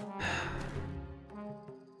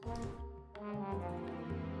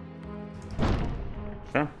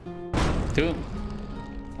 Sure. 2.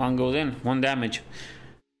 1 goes in. 1 damage.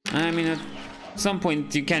 I mean, at some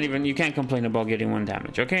point you can't complain about getting 1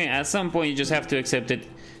 damage, okay? At some point you just have to accept it.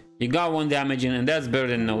 You got 1 damage in, and that's better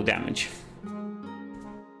than no damage.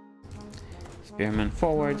 Spearman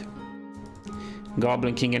forward.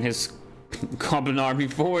 Goblin King and his Goblin army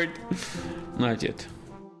forward. Not yet.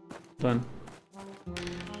 Done.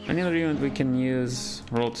 Any other unit we can use?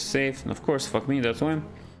 Roll to save. And of course, fuck me, that's why.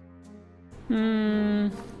 No,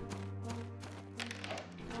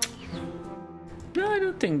 I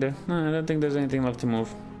don't think there's anything left to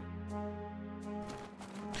move.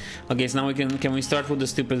 Okay, so now we can we start with the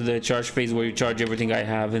stupid charge phase where you charge everything I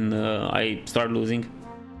have and I start losing?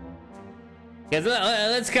 Yes,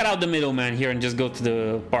 let's cut out the middleman here and just go to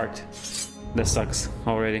the part that sucks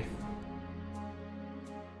already.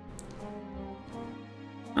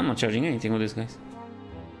 I'm not charging anything with this, guys.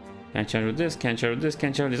 Can't charge with this, can't charge with this,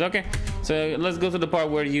 can't charge with this. Okay, so let's go to the part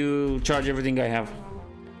where you charge everything I have.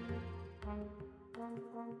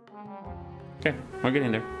 Okay, we're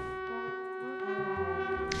getting there.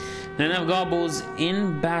 And I've gobbles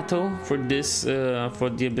in battle for this, for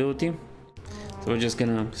the ability. So we're just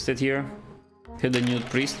gonna sit here, hit the nude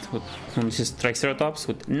priest with his Triceratops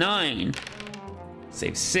with 9.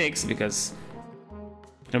 Save 6 because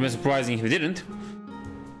it would be surprising if he didn't.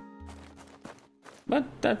 but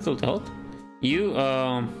that's still health. You,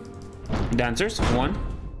 dancers, 1.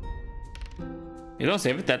 You don't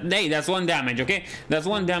save it. Hey, that's 1 damage, okay? That's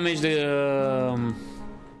 1 damage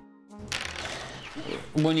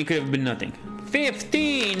when you could have been nothing.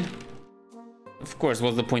 15! Of course,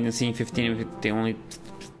 what's the point in seeing 15 if they only...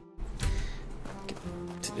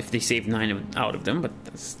 if they save 9 out of them, but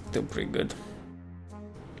that's still pretty good.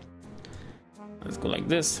 Let's go like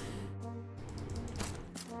this.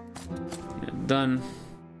 Yeah, done.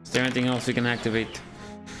 Is there anything else we can activate?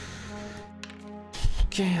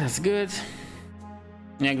 Okay, that's good.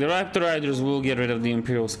 Yeah, the Raptor Riders will get rid of the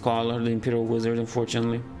Imperial Scholar, the Imperial Wizard,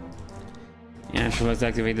 unfortunately. Yeah, sure, let's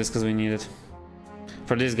activate this because we need it.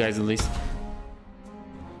 For these guys, at least.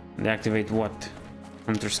 And activate what?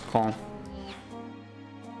 Hunter's Call.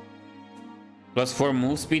 +4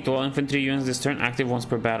 move speed to all infantry units this turn, active once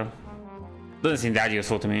per battle. Doesn't seem that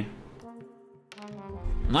useful to me.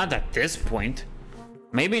 Not at this point.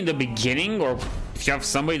 Maybe in the beginning, or if you have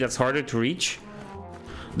somebody that's harder to reach.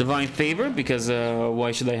 Divine Favor, because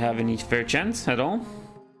why should I have any fair chance at all?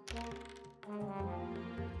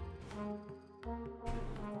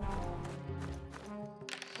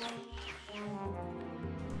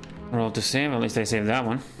 Roll to save, at least I saved that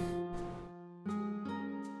one.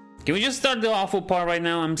 Can we just start the awful part right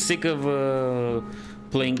now? I'm sick of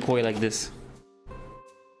playing coy like this.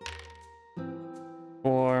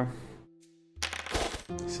 4,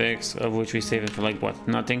 6, of which we save it for like what?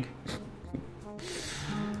 Nothing.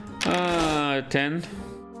 10.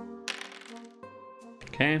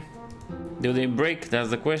 Okay. Do they break? That's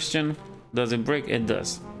the question. Does it break? It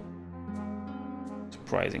does.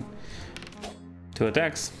 Surprising. 2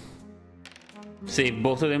 attacks. Save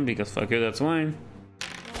both of them because fuck you, that's fine.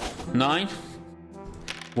 9.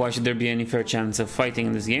 Why should there be any fair chance of fighting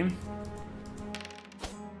in this game?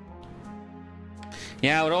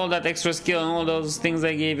 Yeah, with all that extra skill and all those things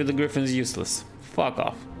I gave you, the Griffin's useless. Fuck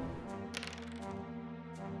off.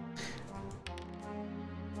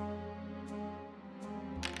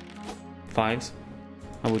 Fives.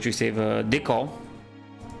 How would you save a decal?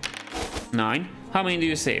 9. How many do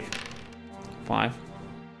you save? 5.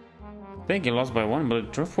 I think he lost by 1,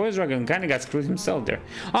 but Forest Dragon kind of got screwed himself there.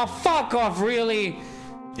 Oh, fuck off, really?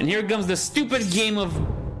 And here comes the stupid game of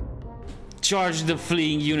charge the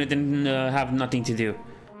fleeing unit and have nothing to do.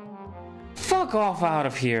 Fuck off out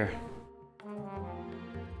of here.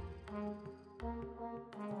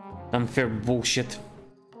 Unfair bullshit.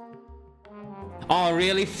 Oh,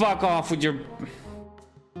 really? Fuck off with your...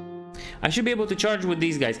 I should be able to charge with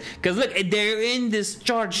these guys. Because look, they're in this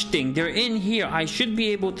charge thing. They're in here. I should be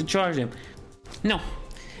able to charge them. No.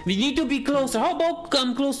 We need to be closer. How about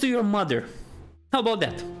I'm close to your mother? How about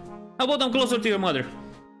that? How about I'm closer to your mother?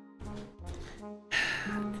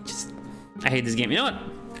 I hate this game. You know what?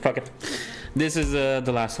 Fuck it. This is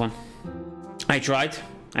the last one. I tried.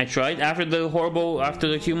 After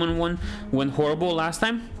the human one went horrible last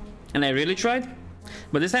time. And I really tried.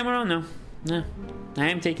 But this time around, no. No. I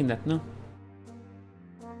am taking that, no.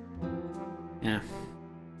 Yeah.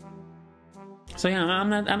 So yeah,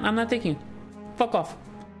 I'm not taking it. Fuck off.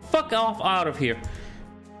 Fuck off out of here.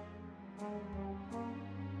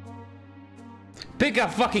 Pick a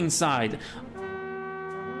fucking side.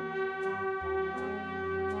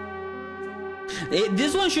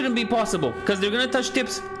 This one shouldn't be possible because they're gonna touch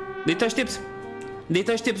tips. They touch tips. They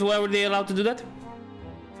touch tips. Why were they allowed to do that?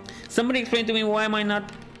 Somebody explain to me why am I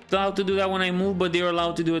not allowed to do that when I move, but they're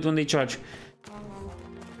allowed to do it when they charge.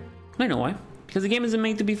 I know why. Because the game isn't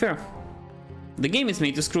made to be fair. The game is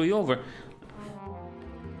made to screw you over.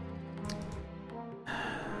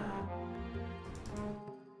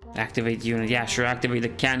 Activate unit. Yeah, sure. Activate the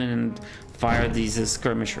cannon and fire these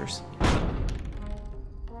skirmishers.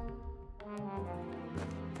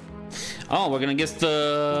 Oh, we're gonna get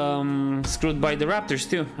screwed by the raptors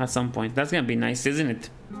too at some point. That's gonna be nice, isn't it?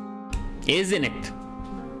 Isn't it?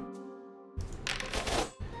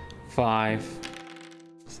 5.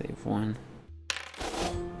 Save 1.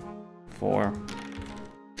 4.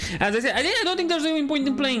 As I said, I don't think there's any point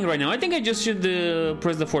in playing right now. I think I just should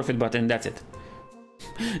press the forfeit button. That's it.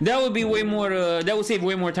 That would be way more. That would save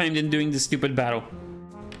way more time than doing this stupid battle.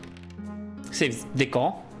 Save the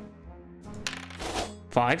call.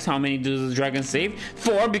 5. How many does the dragon save?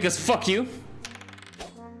 4, because fuck you.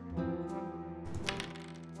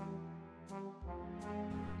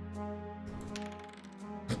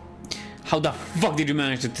 How the fuck did you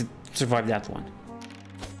manage to survive that one?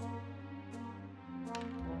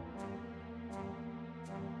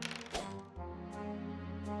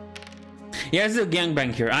 Yeah, this is a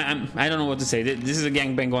gangbang here. I don't know what to say. This is a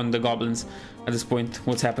gangbang on the goblins at this point.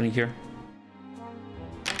 What's happening here?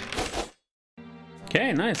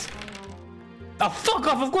 Okay, nice. Oh, fuck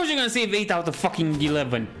off! Of course you're gonna save 8 out of fucking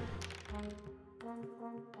 11.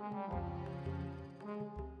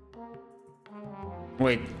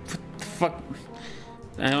 Wait, what the fuck?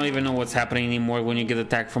 I don't even know what's happening anymore when you get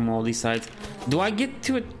attacked from all these sides. Do I get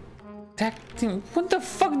to attack? What the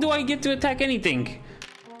fuck do I get to attack anything?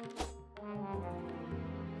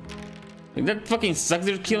 Like, that fucking sucks.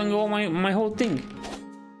 They're killing all my whole thing.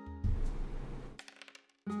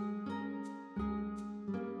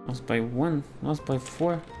 Lost by 1, lost by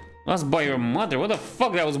 4, lost by your mother. What the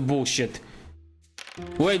fuck? That was bullshit.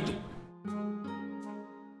 Wait.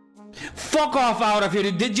 Fuck off out of here.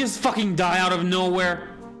 Did they just fucking die out of nowhere?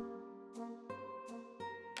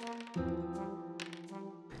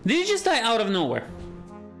 Did you just die out of nowhere?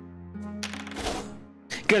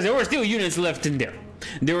 Because there were still units left in there.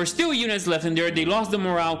 There were still units left in there. They lost the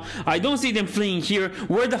morale. I don't see them fleeing here.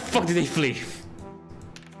 Where the fuck did they flee?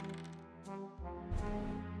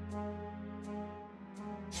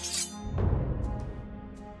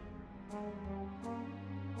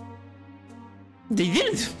 They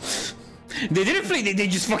didn't. They didn't flee. They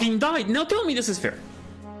just fucking died. Now tell me this is fair.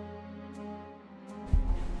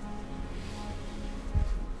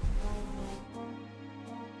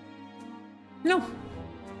 No.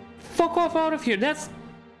 Fuck off out of here. That's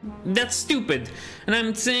stupid. And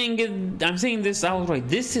I'm saying this outright.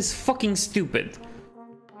 This is fucking stupid.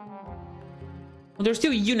 Well, there's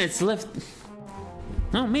still units left.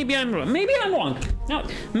 No, maybe I'm wrong. Maybe I'm wrong. No,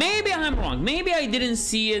 maybe I'm wrong. Maybe I didn't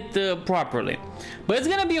see it properly. But it's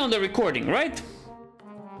gonna be on the recording, right?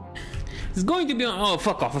 It's going to be on... Oh,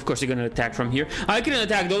 fuck off. Of course you're gonna attack from here. I couldn't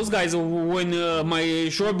attack those guys when my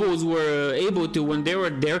short bows were able to, when they were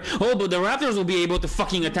there. Oh, but the raptors will be able to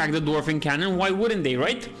fucking attack the dwarven cannon. Why wouldn't they,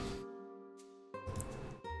 right?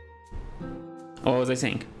 Oh, what was I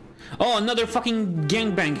saying? Oh, another fucking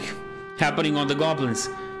gangbang happening on the goblins.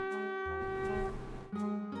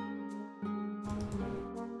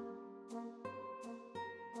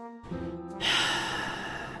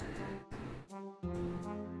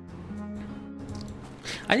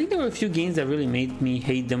 I think there were a few games that really made me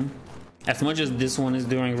hate them as much as this one is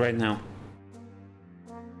doing right now.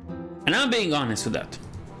 And I'm being honest with that.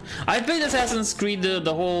 I played Assassin's Creed,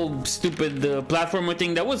 the whole stupid platformer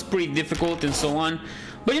thing. That was pretty difficult and so on.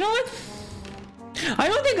 But you know what? I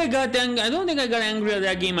don't think I got angry at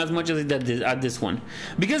that game as much as I did at this one,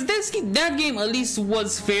 because that game at least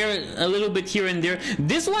was fair a little bit here and there.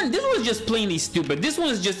 This was just plainly stupid. This one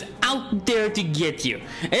is just out there to get you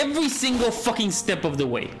every single fucking step of the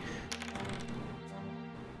way.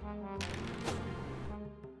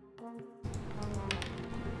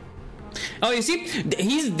 Oh, you see,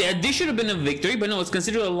 he's dead. This should have been a victory, but no, it's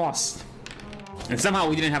considered a loss. And somehow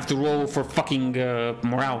we didn't have to roll for fucking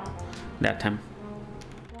morale that time.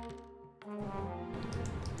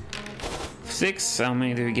 6, how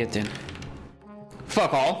many do we get in?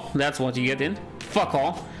 Fuck all, that's what you get in. Fuck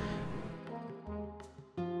all.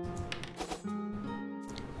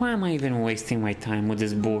 Why am I even wasting my time with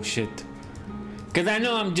this bullshit? Because I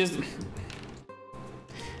know I'm just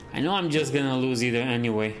gonna lose either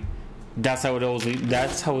anyway. That's how it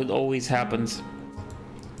always happens.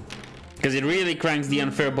 Because it really cranks the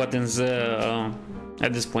unfair buttons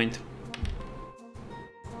at this point.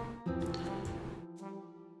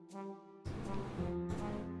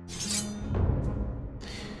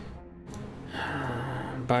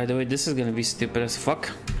 By the way, this is gonna be stupid as fuck.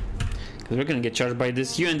 Because we're gonna get charged by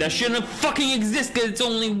this here, and that shouldn't fucking exist because it's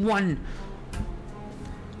only 1.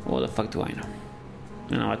 What the fuck do I know?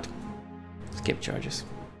 You know what? Skip charges.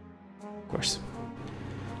 Of course.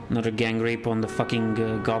 Another gang rape on the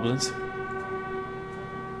fucking goblins.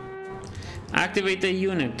 Activate the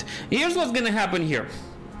unit. Here's what's gonna happen here.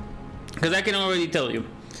 Because I can already tell you.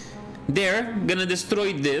 They're gonna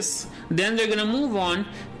destroy this. Then they're gonna move on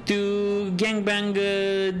to gangbang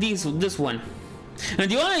this one. And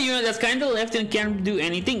the only unit that's kind of left and can't do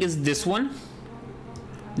anything is this one.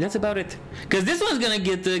 That's about it. Because this one's gonna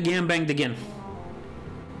get gangbanged again.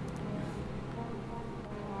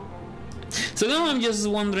 So now I'm just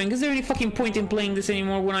wondering, is there any fucking point in playing this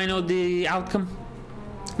anymore when I know the outcome?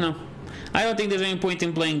 No. I don't think there's any point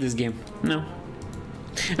in playing this game. No.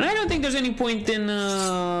 And I don't think there's any point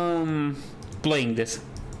in playing this.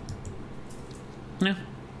 No.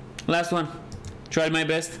 Last one. Tried my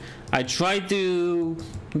best. I tried to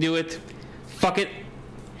do it. Fuck it.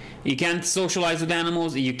 You can't socialize with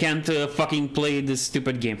animals. You can't fucking play this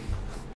stupid game.